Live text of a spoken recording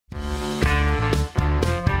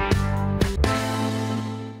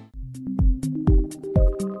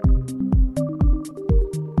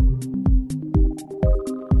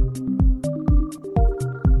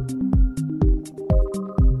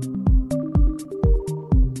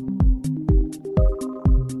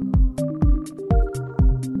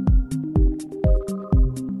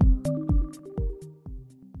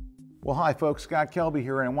hi folks, Scott Kelby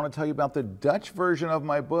here, and I want to tell you about the Dutch version of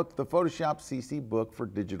my book, the Photoshop CC-book for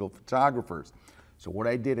digital photographers. So what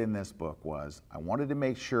I did in this book was I wanted to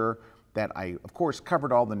make sure that I, of course,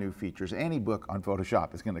 covered all the new features. Any book on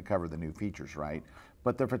Photoshop is going to cover the new features, right?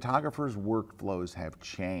 But the photographers' workflows have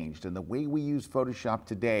changed, and the way we use Photoshop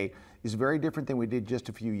today is very different than we did just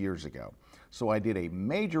a few years ago. So I did a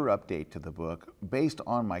major update to the book based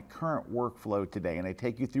on my current workflow today, and I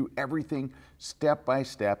take you through everything step by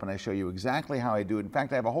step, and I show you exactly how I do it. In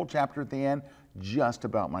fact, I have a whole chapter at the end just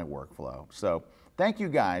about my workflow. So thank you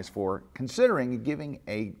guys for considering and giving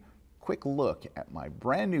a quick look at my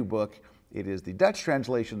brand new book. It is the Dutch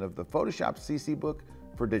translation of the Photoshop CC book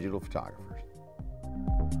for digital photographers.